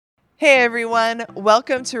Hey everyone,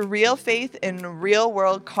 welcome to Real Faith in Real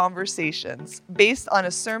World Conversations, based on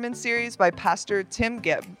a sermon series by Pastor Tim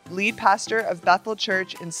Gibb, lead pastor of Bethel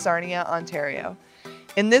Church in Sarnia, Ontario.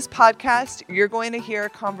 In this podcast, you're going to hear a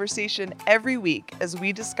conversation every week as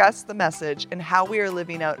we discuss the message and how we are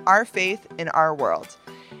living out our faith in our world.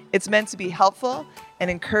 It's meant to be helpful and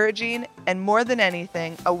encouraging, and more than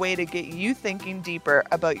anything, a way to get you thinking deeper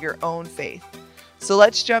about your own faith. So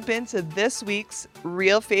let's jump into this week's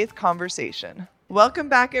Real Faith Conversation. Welcome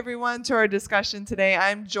back, everyone, to our discussion today.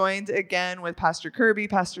 I'm joined again with Pastor Kirby,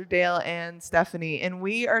 Pastor Dale, and Stephanie, and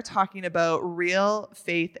we are talking about real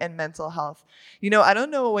faith and mental health. You know, I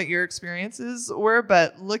don't know what your experiences were,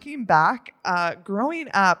 but looking back, growing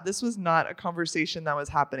up, this was not a conversation that was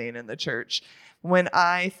happening in the church. When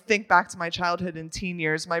I think back to my childhood and teen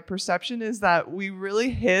years, my perception is that we really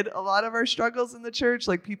hid a lot of our struggles in the church.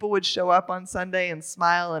 Like, people would show up on Sunday and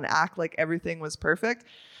smile and act like everything was perfect.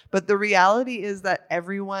 But the reality is that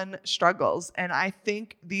everyone struggles. And I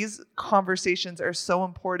think these conversations are so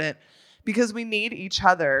important because we need each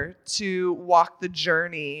other to walk the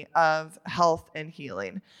journey of health and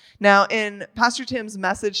healing. Now, in Pastor Tim's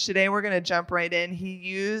message today, we're going to jump right in. He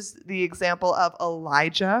used the example of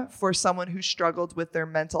Elijah for someone who struggled with their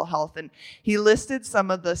mental health. And he listed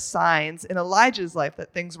some of the signs in Elijah's life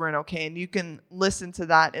that things weren't okay. And you can listen to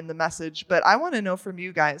that in the message. But I want to know from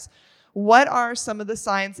you guys, what are some of the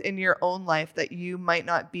signs in your own life that you might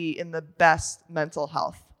not be in the best mental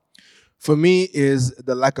health? For me is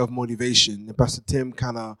the lack of motivation. And Pastor Tim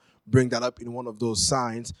kind of bring that up in one of those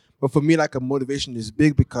signs. But for me, lack of motivation is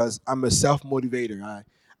big because I'm a self-motivator.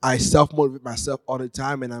 I self-motivate myself all the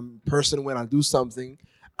time. And I'm a person, when I do something,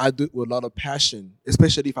 I do it with a lot of passion,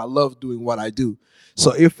 especially if I love doing what I do.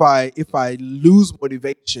 So if I lose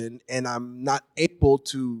motivation and I'm not able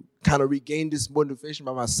to kind of regain this motivation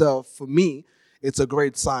by myself, for me, it's a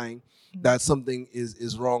great sign that something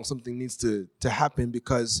is wrong, something needs to happen,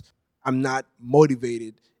 because I'm not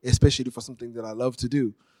motivated, especially for something that I love to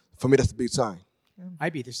do. For me, that's a big sign.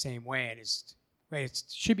 I'd be the same way. It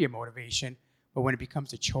should be a motivation, but when it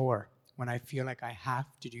becomes a chore, when I feel like I have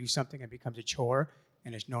to do something, it becomes a chore,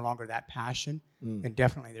 and it's no longer that passion, then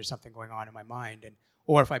definitely there's something going on in my mind.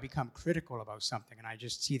 Or if I become critical about something, and I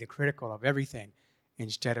just see the critical of everything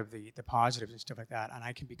instead of the positives and stuff like that, and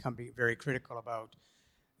I can become very critical about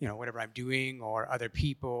whatever I'm doing or other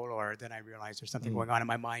people, or then I realize there's something going on in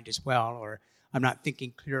my mind as well, or I'm not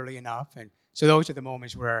thinking clearly enough. And so those are the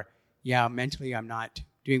moments where, mentally I'm not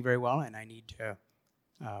doing very well, and I need to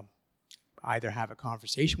either have a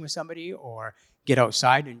conversation with somebody or get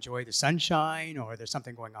outside and enjoy the sunshine, or there's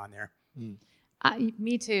something going on there.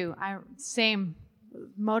 Me too. Same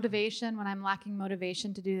motivation. When I'm lacking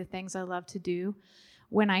motivation to do the things I love to do,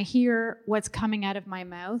 when I hear what's coming out of my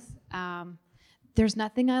mouth, there's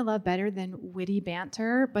nothing I love better than witty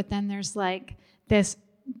banter, but then there's like this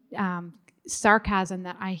sarcasm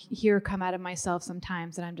that I hear come out of myself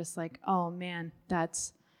sometimes, and I'm just like, oh man,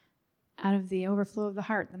 that's out of the overflow of the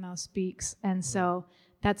heart, the mouth speaks. And so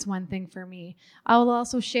that's one thing for me. I will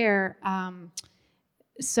also share,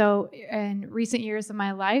 so in recent years of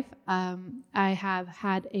my life, I have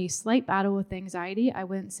had a slight battle with anxiety. I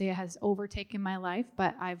wouldn't say it has overtaken my life,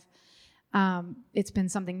 but it's been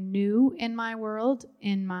something new in my world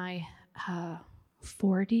in my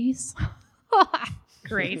 40s.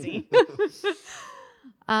 Crazy.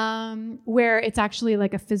 Where it's actually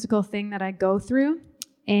like a physical thing that I go through.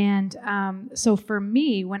 And so for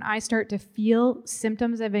me, when I start to feel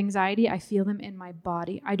symptoms of anxiety, I feel them in my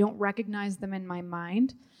body. I don't recognize them in my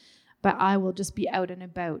mind, but I will just be out and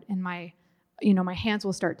about, and my hands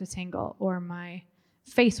will start to tingle, or my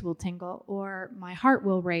face will tingle, or my heart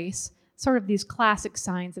will race. Sort of these classic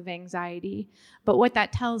signs of anxiety. But what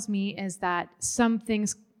that tells me is that some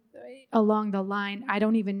things along the line, I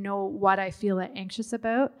don't even know what I feel anxious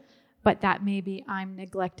about, but that maybe I'm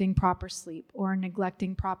neglecting proper sleep or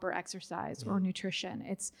neglecting proper exercise or nutrition.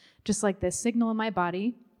 It's just like this signal in my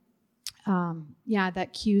body, that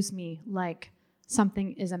cues me like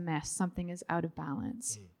something is amiss, something is out of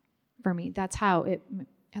balance. For me, that's how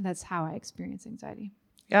I experience anxiety.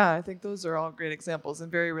 Yeah, I think those are all great examples and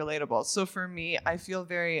very relatable. So for me, I feel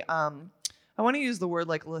very, I want to use the word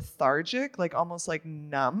like lethargic, like almost like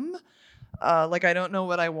numb. Like I don't know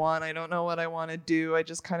what I want. I don't know what I want to do. I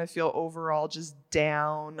just kind of feel overall just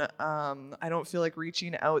down. I don't feel like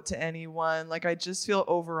reaching out to anyone. Like I just feel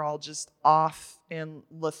overall just off, and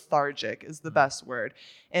lethargic is the best word.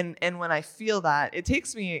 And when I feel that,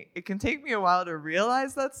 it can take me a while to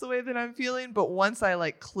realize that's the way that I'm feeling. But once I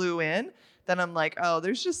like clue in, then I'm like, oh,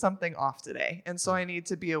 there's just something off today. And so I need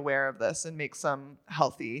to be aware of this and make some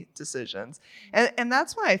healthy decisions. And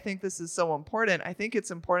that's why I think this is so important. I think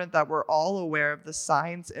it's important that we're all aware of the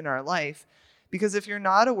signs in our life, because if you're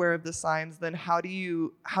not aware of the signs, then how do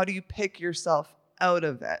you pick yourself out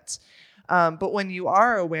of it? But when you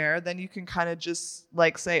are aware, then you can kind of just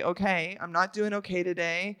like say, okay, I'm not doing okay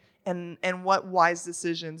today. And what wise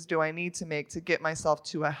decisions do I need to make to get myself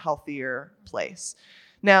to a healthier place?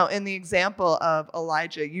 Now, in the example of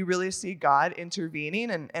Elijah, you really see God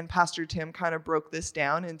intervening, and Pastor Tim kind of broke this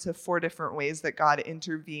down into 4 different ways that God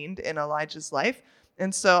intervened in Elijah's life.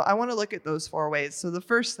 And so I want to look at those 4 ways. So the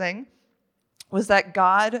first thing was that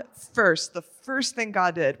the first thing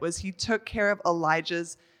God did was he took care of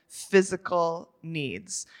Elijah's physical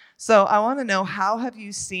needs. So I want to know, how have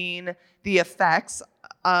you seen the effects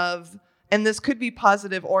of, and this could be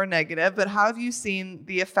positive or negative, but how have you seen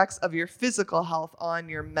the effects of your physical health on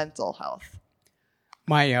your mental health?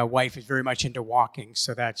 My wife is very much into walking,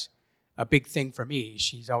 so that's a big thing for me.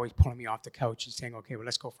 She's always pulling me off the couch and saying, okay, well,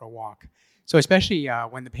 let's go for a walk. So especially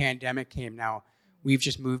when the pandemic came now, we've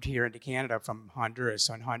just moved here into Canada from Honduras.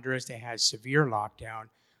 So in Honduras, they had severe lockdown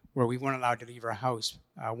where we weren't allowed to leave our house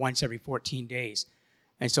once every 14 days.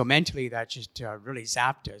 And so mentally, that just really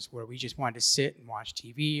zapped us, where we just wanted to sit and watch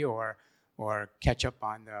TV or catch up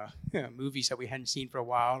on the movies that we hadn't seen for a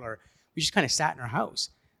while, or we just kind of sat in our house.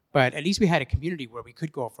 But at least we had a community where we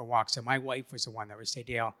could go for walks. So my wife was the one that would say,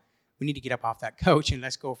 Dale, we need to get up off that couch and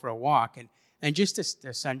let's go for a walk. And just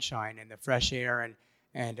the sunshine and the fresh air,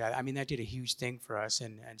 and I mean, that did a huge thing for us.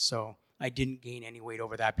 And so I didn't gain any weight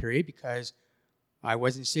over that period because I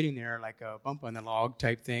wasn't sitting there like a bump on the log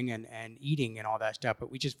type thing and eating and all that stuff.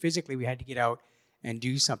 But we just physically, we had to get out and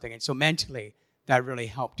do something. And so mentally, that really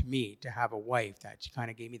helped me to have a wife that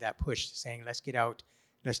kind of gave me that push, saying, let's get out,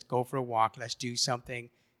 let's go for a walk, let's do something,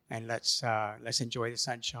 and let's enjoy the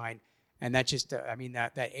sunshine. And that just,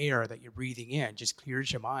 that air that you're breathing in just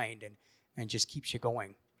clears your mind and just keeps you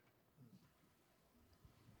going.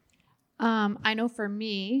 I know for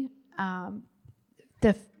me,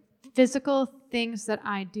 the physical things that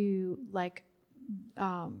I do, like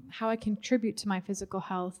how I contribute to my physical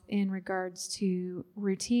health in regards to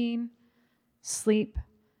routine, sleep,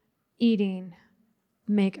 eating,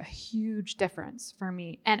 make a huge difference for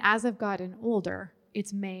me. And as I've gotten older,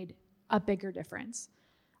 it's made a bigger difference.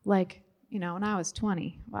 Like, when I was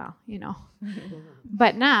 20,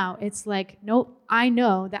 but now it's like, nope, I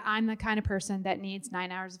know that I'm the kind of person that needs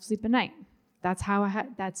 9 hours of sleep a night.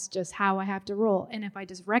 That's just how I have to roll. And if I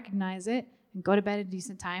just recognize it and go to bed at a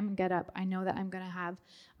decent time and get up, I know that I'm going to have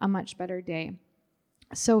a much better day.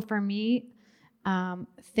 So for me,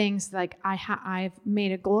 things like I've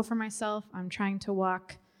made a goal for myself. I'm trying to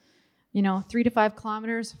walk, 3 to 5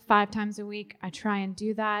 kilometers 5 times a week. I try and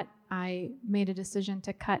do that. I made a decision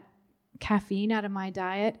to cut caffeine out of my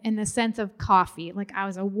diet in the sense of coffee. Like, I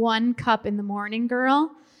was a 1 cup in the morning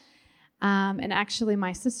girl. And actually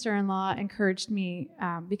my sister-in-law encouraged me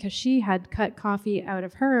because she had cut coffee out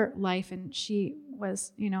of her life, and she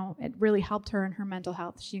was, it really helped her in her mental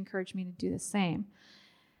health. She encouraged me to do the same.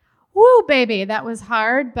 Woo, baby, that was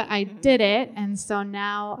hard, but I did it. And so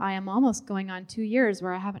now I am almost going on 2 years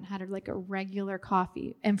where I haven't had like a regular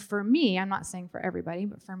coffee. And for me, I'm not saying for everybody,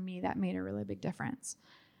 but for me, that made a really big difference.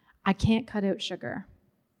 I can't cut out sugar.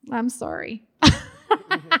 I'm sorry.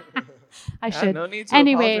 I should. No need to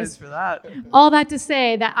apologize for that. All that to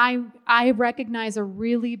say that I recognize a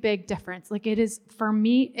really big difference. Like, it is, for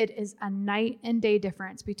me, it is a night and day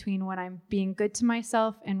difference between when I'm being good to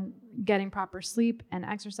myself and getting proper sleep and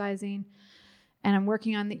exercising, and I'm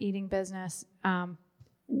working on the eating business,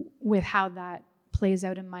 with how that plays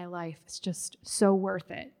out in my life. It's just so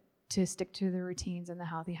worth it to stick to the routines and the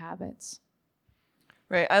healthy habits.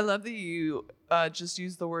 Right. I love that you just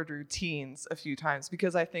used the word routines a few times,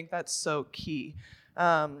 because I think that's so key.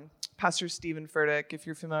 Pastor Stephen Furtick, if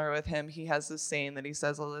you're familiar with him, he has this saying that he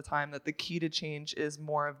says all the time, that the key to change is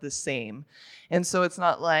more of the same. And so it's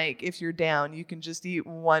not like if you're down, you can just eat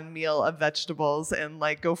 1 meal of vegetables and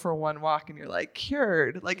like go for 1 walk and you're like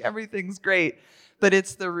cured, like everything's great. But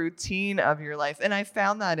it's the routine of your life. And I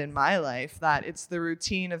found that in my life, that it's the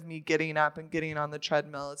routine of me getting up and getting on the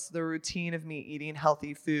treadmill. It's the routine of me eating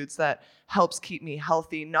healthy foods that helps keep me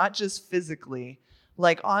healthy, not just physically.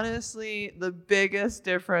 Like, honestly, the biggest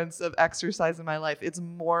difference of exercise in my life, it's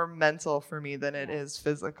more mental for me than it is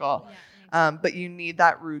physical. But you need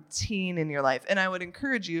that routine in your life. And I would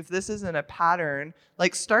encourage you, if this isn't a pattern,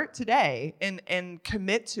 like, start today and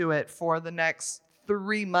commit to it for the next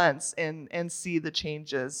 3 months and see the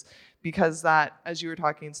changes, because that, as you were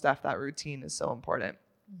talking, Steph, that routine is so important.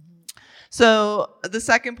 So the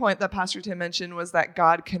second point that Pastor Tim mentioned was that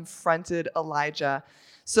God confronted Elijah.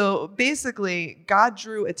 So basically, God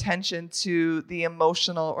drew attention to the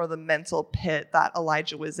emotional or the mental pit that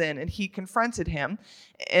Elijah was in, and he confronted him.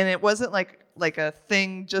 And it wasn't like a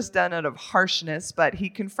thing just done out of harshness, but he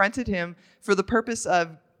confronted him for the purpose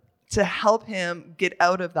of to help him get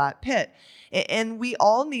out of that pit. And we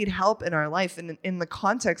all need help in our life. And in the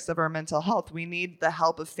context of our mental health, we need the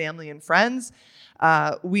help of family and friends.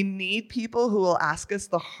 We need people who will ask us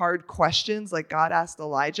the hard questions like God asked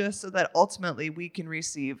Elijah, so that ultimately we can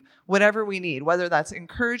receive whatever we need, whether that's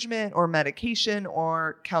encouragement or medication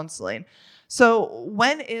or counseling. So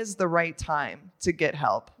when is the right time to get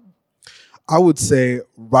help? I would say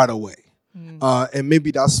right away. And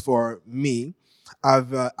maybe that's for me.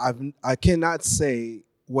 I cannot say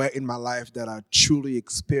where in my life that I truly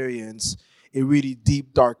experienced a really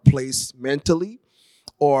deep, dark place mentally,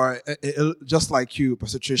 or just like you,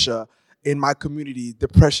 Pastor Tricia, in my community,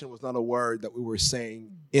 depression was not a word that we were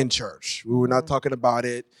saying in church. We were not talking about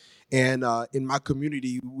it. And in my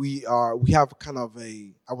community, we have kind of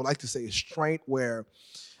I would like to say, a strength where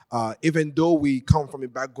even though we come from a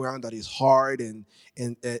background that is hard and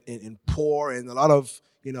poor, and a lot of,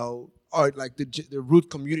 or like the root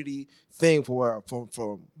community thing for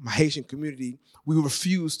my Haitian community, we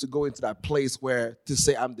refuse to go into that place where to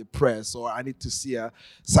say I'm depressed or I need to see a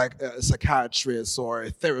psychiatrist or a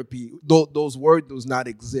therapy. Those words do not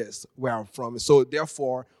exist where I'm from. So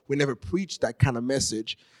therefore, we never preach that kind of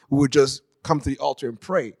message. We would just come to the altar and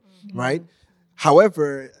pray, right?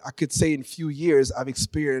 However, I could say in a few years, I've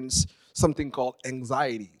experienced something called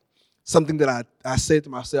anxiety. Something that I said to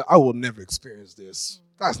myself, I will never experience this.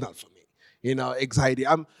 That's not for me. Anxiety.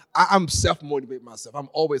 I'm self-motivated myself. I'm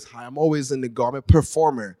always high. I'm always in the go. I'm a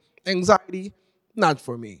performer. Anxiety, not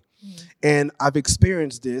for me. And I've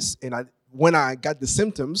experienced this. And when I got the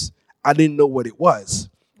symptoms, I didn't know what it was.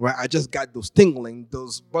 Right? I just got those tingling,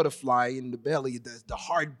 those butterfly in the belly, the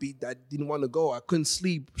heartbeat that didn't want to go. I couldn't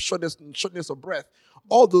sleep, shortness of breath.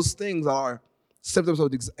 All those things are symptoms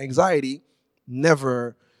of anxiety.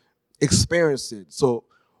 Never experienced it. So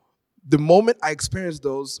the moment I experienced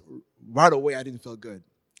those, right away, I didn't feel good.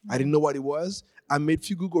 I didn't know what it was. I made a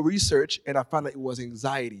few Google research, and I found out it was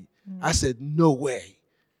anxiety. I said, no way.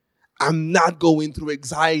 I'm not going through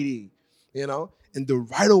anxiety, And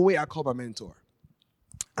right away, I called my mentor.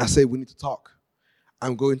 I said, we need to talk.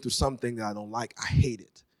 I'm going through something that I don't like. I hate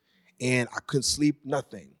it. And I couldn't sleep,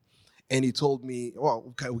 nothing. And he told me, well,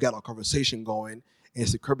 okay, we got our conversation going. And he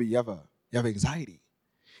said, Kirby, you have anxiety.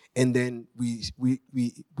 And then we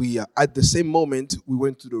at the same moment, we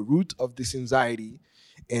went to the root of this anxiety.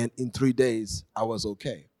 And in 3 days, I was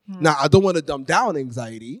okay. Now, I don't want to dumb down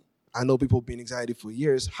anxiety. I know people have been anxiety for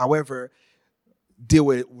years. However, deal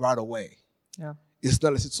with it right away. Yeah. It's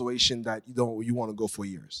not a situation that you want to go for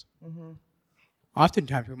years.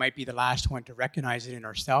 Oftentimes, we might be the last one to recognize it in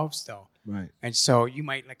ourselves, though. Right. And so you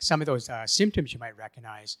might, like some of those symptoms you might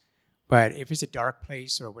recognize, but if it's a dark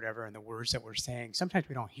place or whatever, and the words that we're saying, sometimes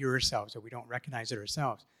we don't hear ourselves or we don't recognize it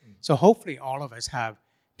ourselves. So hopefully all of us have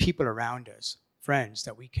people around us, friends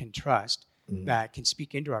that we can trust, that can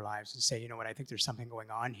speak into our lives and say, you know what, I think there's something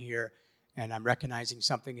going on here, and I'm recognizing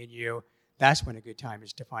something in you. That's when a good time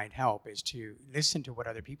is to find help, is to listen to what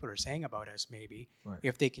other people are saying about us, maybe,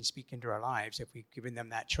 if they can speak into our lives, if we've given them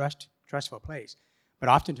that trustful place. But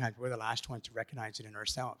oftentimes, we're the last ones to recognize it in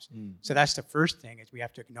ourselves. So that's the first thing, is we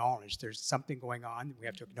have to acknowledge there's something going on. We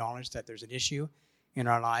have to acknowledge that there's an issue in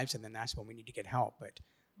our lives, and then that's when we need to get help. But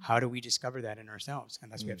how do we discover that in ourselves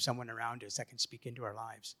unless we have someone around us that can speak into our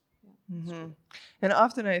lives? And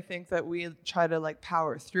often I think that we try to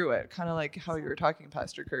power through it, kind of like how you were talking,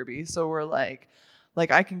 Pastor Kirby. So we're like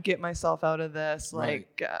I can get myself out of this,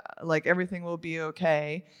 like everything will be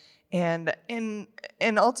okay. And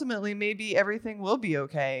ultimately maybe everything will be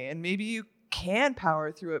okay, and maybe you can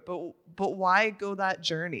power through it, but why go that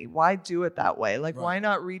journey? Why do it that way? Why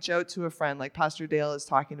not reach out to a friend like Pastor Dale is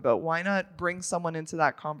talking about? Why not bring someone into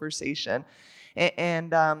that conversation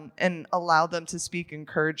and allow them to speak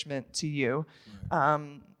encouragement to you?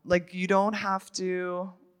 You don't have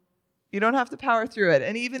to power through it.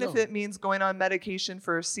 And even if it means going on medication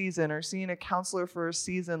for a season or seeing a counselor for a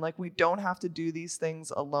season, we don't have to do these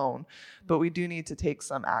things alone, but we do need to take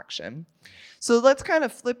some action. So let's kind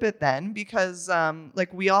of flip it then, because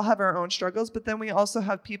we all have our own struggles, but then we also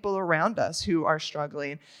have people around us who are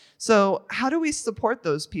struggling. So how do we support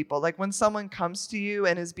those people? When someone comes to you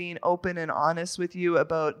and is being open and honest with you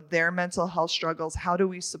about their mental health struggles, how do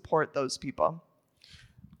we support those people?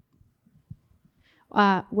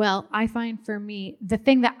 Well, I find for me, the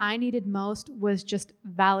thing that I needed most was just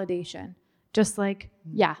validation. Just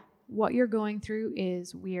what you're going through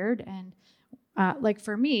is weird. And like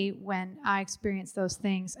for me, when I experienced those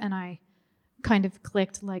things and I kind of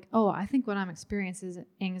clicked like, oh, I think what I'm experiencing is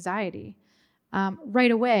anxiety.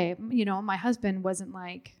 Right away, my husband wasn't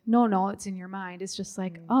like, no, it's in your mind. It's just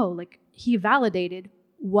like, oh, like he validated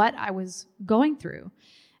what I was going through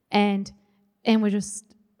and was just,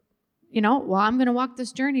 well, I'm going to walk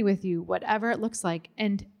this journey with you, whatever it looks like.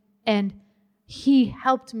 And he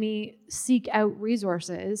helped me seek out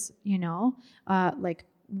resources, like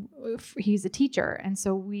he's a teacher. And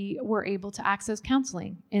so we were able to access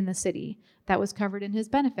counseling in the city that was covered in his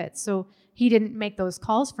benefits. So he didn't make those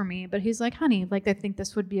calls for me, but he's like, honey, like, I think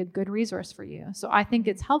this would be a good resource for you. So I think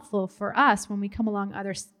it's helpful for us when we come along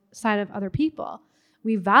other side of other people.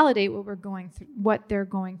 We validate what we're going through, what they're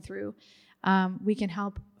going through. We can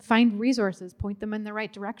help find resources, point them in the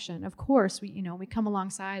right direction. Of course, we come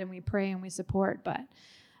alongside and we pray and we support, but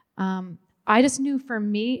I just knew for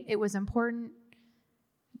me, it was important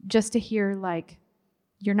just to hear like,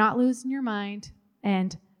 you're not losing your mind,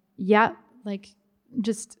 and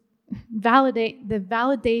just validate. The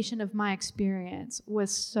validation of my experience was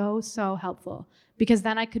so helpful, because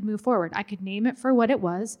then I could move forward. I could name it for what it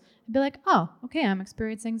was and be like, oh, okay, I'm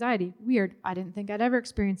experiencing anxiety. Weird. I didn't think I'd ever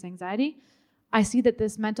experience anxiety. I see that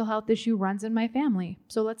this mental health issue runs in my family.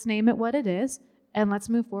 So let's name it what it is, and let's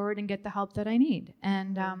move forward and get the help that I need.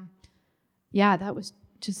 And that was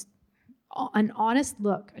just an honest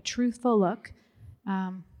look, a truthful look,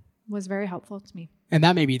 was very helpful to me. And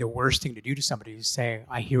that may be the worst thing to do to somebody, is say,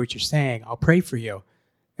 I hear what you're saying, I'll pray for you,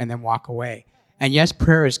 and then walk away. And yes,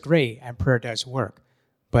 prayer is great, and prayer does work.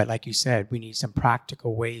 But like you said, we need some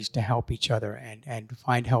practical ways to help each other and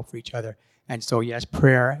find help for each other. And so, yes,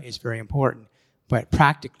 prayer is very important. But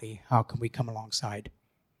practically, how can we come alongside?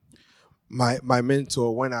 My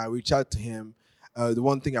mentor, when I reached out to him, the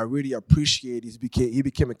one thing I really appreciate is he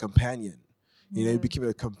became a companion. He became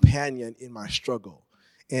a companion in my struggle.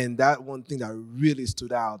 And that one thing that really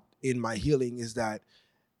stood out in my healing is that,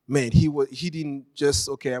 man, he didn't just,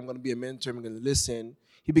 okay, I'm going to be a mentor, I'm going to listen.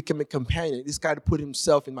 He became a companion. This guy put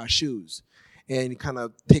himself in my shoes and kind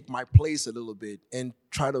of take my place a little bit and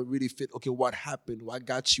try to really fit, okay, what happened? What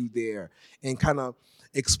got you there? And kind of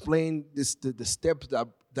explain the steps that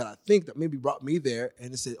I think that maybe brought me there.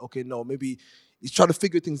 And he said, okay, no, maybe he's trying to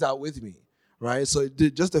figure things out with me. Right, so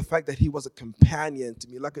just the fact that he was a companion to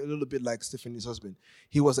me, like a little bit like Stephanie's husband,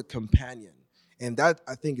 he was a companion, and that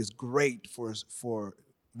I think is great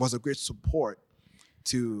was a great support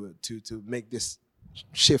to make this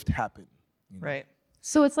shift happen. Right.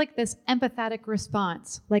 So it's like this empathetic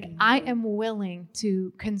response. Like, I am willing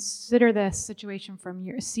to consider this situation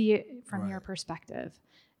see it from your perspective.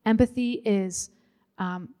 Empathy is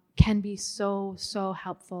can be so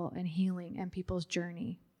helpful in healing and people's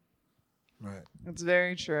journey. Right. It's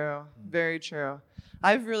very true. Very true.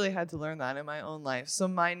 I've really had to learn that in my own life. So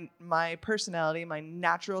my personality, my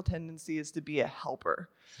natural tendency is to be a helper.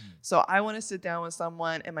 So I want to sit down with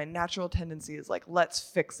someone, and my natural tendency is like, let's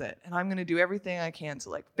fix it. And I'm going to do everything I can to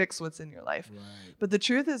like fix what's in your life. Right. But the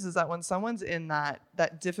truth is that when someone's in that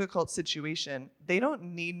difficult situation, they don't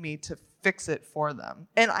need me to fix it for them.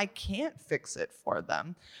 And I can't fix it for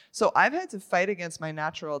them. So I've had to fight against my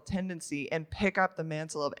natural tendency and pick up the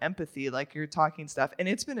mantle of empathy, like you're talking, Steph. And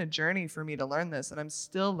it's been a journey for me to learn this, and I'm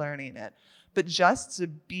still learning it. But just to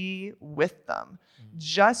be with them,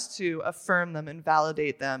 just to affirm them and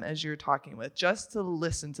validate them as you're talking with, just to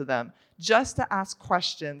listen to them, just to ask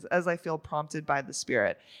questions as I feel prompted by the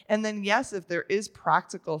Spirit. And then, yes, if there is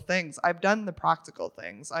practical things, I've done the practical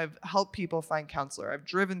things. I've helped people find counselor. I've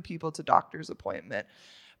driven people to doctor's appointment.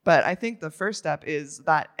 But I think the first step is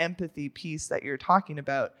that empathy piece that you're talking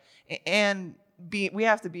about. And we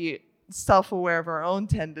have to be self-aware of our own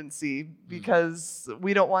tendency, because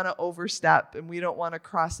we don't want to overstep, and we don't want to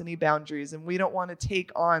cross any boundaries, and we don't want to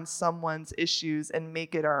take on someone's issues and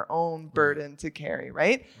make it our own burden to carry,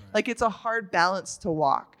 right? Like, it's a hard balance to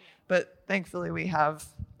walk, but thankfully we have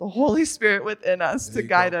the Holy Spirit within us to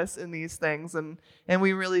guide us in these things, and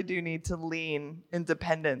we really do need to lean in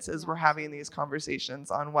dependence as we're having these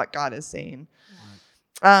conversations on what God is saying.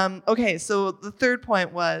 Okay, so the third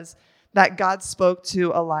point was that God spoke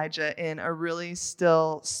to Elijah in a really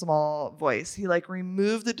still, small voice. He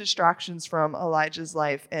removed the distractions from Elijah's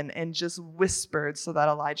life and just whispered so that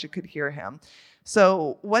Elijah could hear him.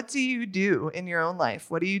 So what do you do in your own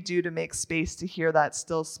life? What do you do to make space to hear that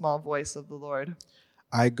still, small voice of the Lord?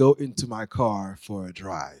 I go into my car for a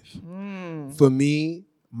drive. For me,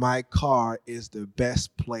 my car is the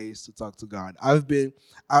best place to talk to God.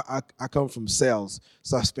 I come from sales,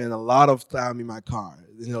 so I spend a lot of time in my car.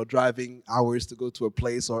 driving hours to go to a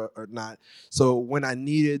place or not. So when I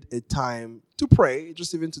needed a time to pray,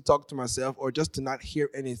 just even to talk to myself or just to not hear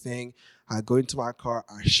anything, I go into my car,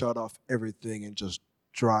 I shut off everything and just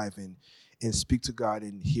drive and speak to God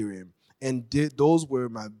and hear him. And those were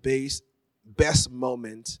my best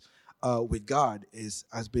moments with God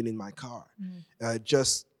has been in my car.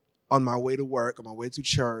 Just on my way to work, on my way to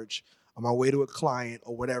church, on my way to a client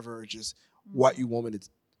or whatever, just what you want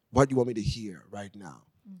me to hear right now.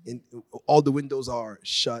 And all the windows are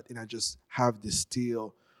shut and I just have this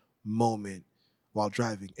still moment while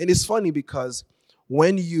driving. And it's funny because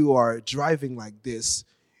when you are driving like this,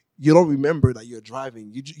 you don't remember that you're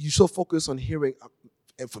driving. You're so focused on hearing,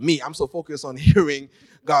 and for me, I'm so focused on hearing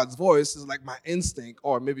God's voice. It's like my instinct,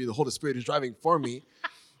 or maybe the Holy Spirit is driving for me,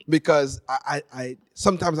 because I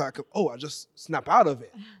sometimes I just snap out of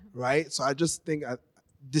it, right? So I just think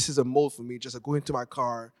this is a mode for me. Just I go into my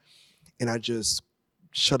car and I just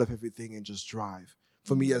shut up everything and just drive.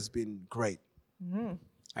 For me, it's been great. Mm-hmm.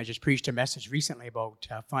 I just preached a message recently about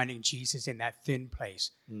finding Jesus in that thin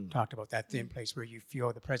place. Talked about that thin place where you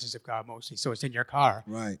feel the presence of God mostly. So it's in your car.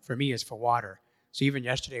 Right. For me, it's for water. So even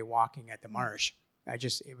yesterday, walking at the marsh,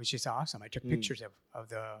 it was just awesome. I took pictures of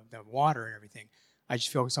the water and everything. I just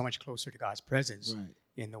feel so much closer to God's presence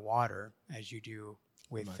in the water as you do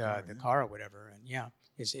with the car or whatever. And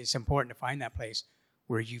it's important to find that place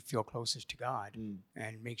where you feel closest to God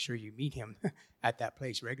and make sure you meet him at that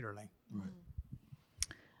place regularly. Right.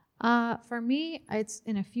 For me, it's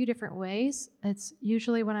in a few different ways. It's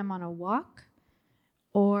usually when I'm on a walk,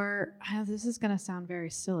 or this is going to sound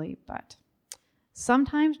very silly, but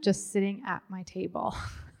sometimes just sitting at my table.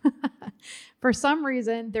 For some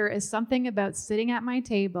reason, there is something about sitting at my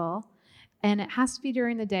table, and it has to be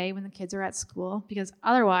during the day when the kids are at school, because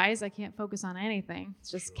otherwise I can't focus on anything.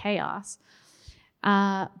 It's just chaos.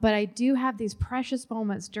 But I do have these precious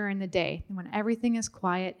moments during the day when everything is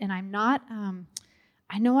quiet, and I'm not...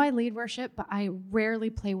 I know I lead worship, but I rarely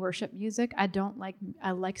play worship music. I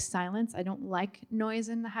like silence. I don't like noise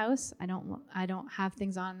in the house. I don't have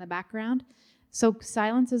things on in the background. So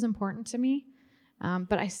silence is important to me.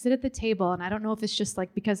 But I sit at the table, and I don't know if it's just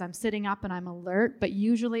like because I'm sitting up and I'm alert, but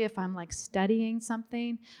usually if I'm like studying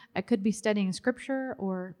something, I could be studying scripture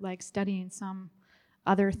or like studying some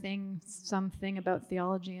other thing, something about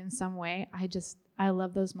theology in some way. I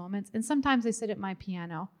love those moments. And sometimes I sit at my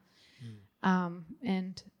piano.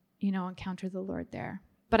 And encounter the Lord there.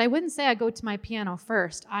 But I wouldn't say I go to my piano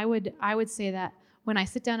first. I would say that when I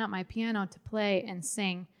sit down at my piano to play and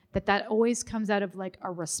sing, that always comes out of like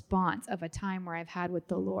a response of a time where I've had with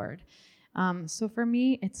the Lord. So for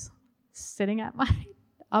me, it's sitting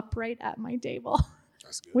upright at my table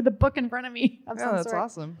with a book in front of me. That's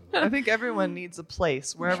awesome. I think everyone needs a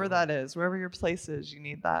place, wherever that is, wherever your place is, you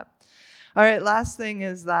need that. All right, last thing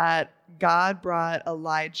is that God brought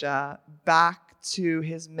Elijah back to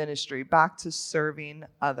his ministry, back to serving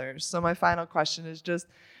others. So my final question is just,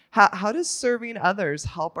 how does serving others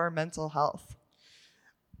help our mental health?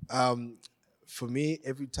 For me,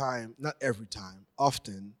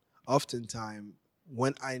 oftentimes,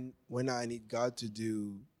 when I need God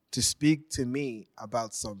to speak to me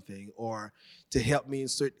about something or to help me in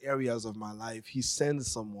certain areas of my life, he sends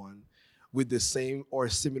someone with the same or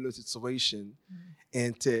similar situation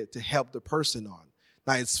and to help the person on.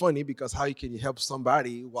 Now, it's funny because how can you help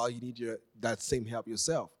somebody while you need that same help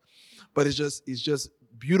yourself? But it's just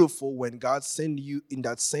beautiful when God sends you in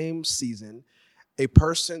that same season a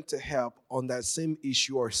person to help on that same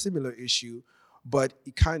issue or similar issue, but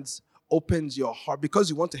it kind of opens your heart because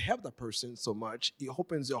you want to help that person so much. It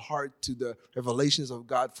opens your heart to the revelations of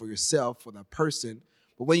God for yourself, for that person.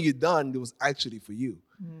 But when you're done, it was actually for you.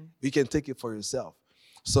 You can take it for yourself.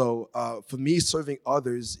 So for me, serving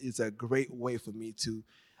others is a great way for me to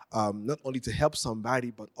not only to help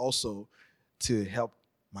somebody, but also to help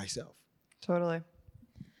myself. Totally.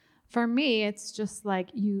 For me, it's just like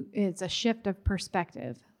it's a shift of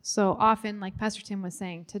perspective. So often, like Pastor Tim was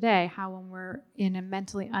saying today, how when we're in a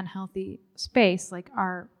mentally unhealthy space, like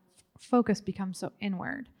our focus becomes so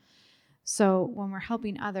inward. So when we're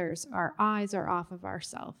helping others, our eyes are off of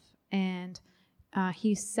ourselves. And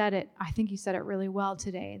he said it, I think he said it really well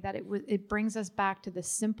today, that it brings us back to the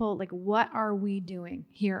simple, like, what are we doing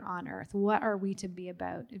here on earth? What are we to be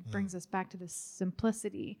about? It brings us back to the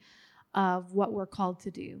simplicity of what we're called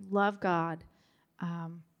to do. Love God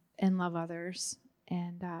and love others.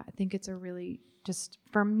 And I think it's a really, just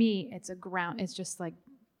for me, it's just like,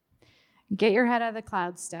 get your head out of the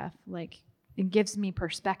cloud stuff. Like, it gives me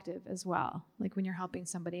perspective as well. Like when you're helping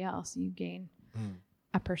somebody else, you gain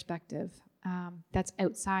a perspective that's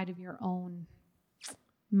outside of your own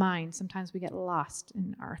mind. Sometimes we get lost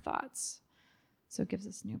in our thoughts. So it gives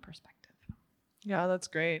us new perspective. Yeah, that's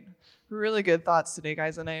great. Really good thoughts today,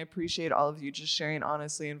 guys. And I appreciate all of you just sharing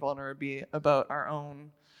honestly and vulnerably about our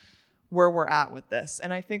own, where we're at with this.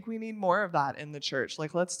 And I think we need more of that in the church.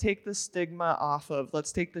 Like, let's take the stigma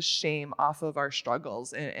let's take the shame off of our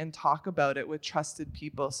struggles and talk about it with trusted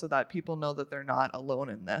people so that people know that they're not alone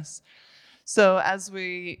in this. So as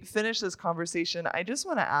we finish this conversation, I just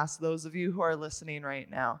want to ask those of you who are listening right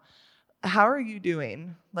now, how are you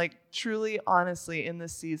doing? Like, truly, honestly, in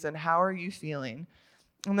this season, how are you feeling?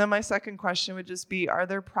 And then my second question would just be, are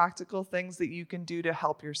there practical things that you can do to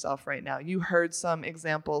help yourself right now? You heard some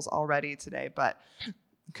examples already today, but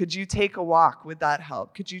could you take a walk? Would that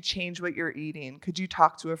help? Could you change what you're eating? Could you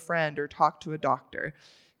talk to a friend or talk to a doctor?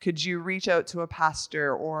 Could you reach out to a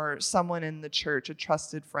pastor or someone in the church, a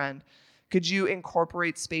trusted friend? Could you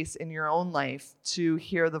incorporate space in your own life to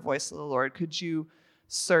hear the voice of the Lord? Could you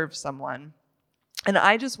serve someone? And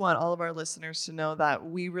I just want all of our listeners to know that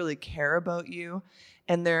we really care about you,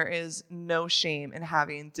 and there is no shame in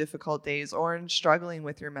having difficult days or in struggling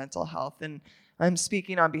with your mental health. And I'm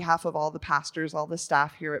speaking on behalf of all the pastors, all the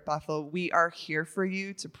staff here at Bethel. We are here for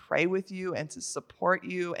you, to pray with you and to support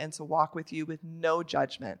you and to walk with you with no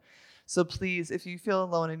judgment. So please, if you feel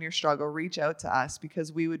alone in your struggle, reach out to us,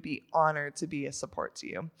 because we would be honored to be a support to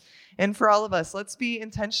you. And for all of us, let's be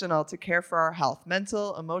intentional to care for our health,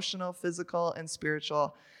 mental, emotional, physical, and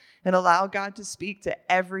spiritual, and allow God to speak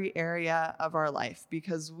to every area of our life,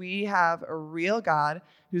 because we have a real God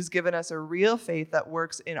who's given us a real faith that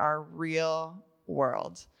works in our real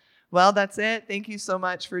world. Well, that's it. Thank you so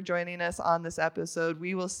much for joining us on this episode.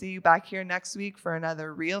 We will see you back here next week for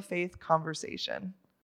another Real Faith conversation.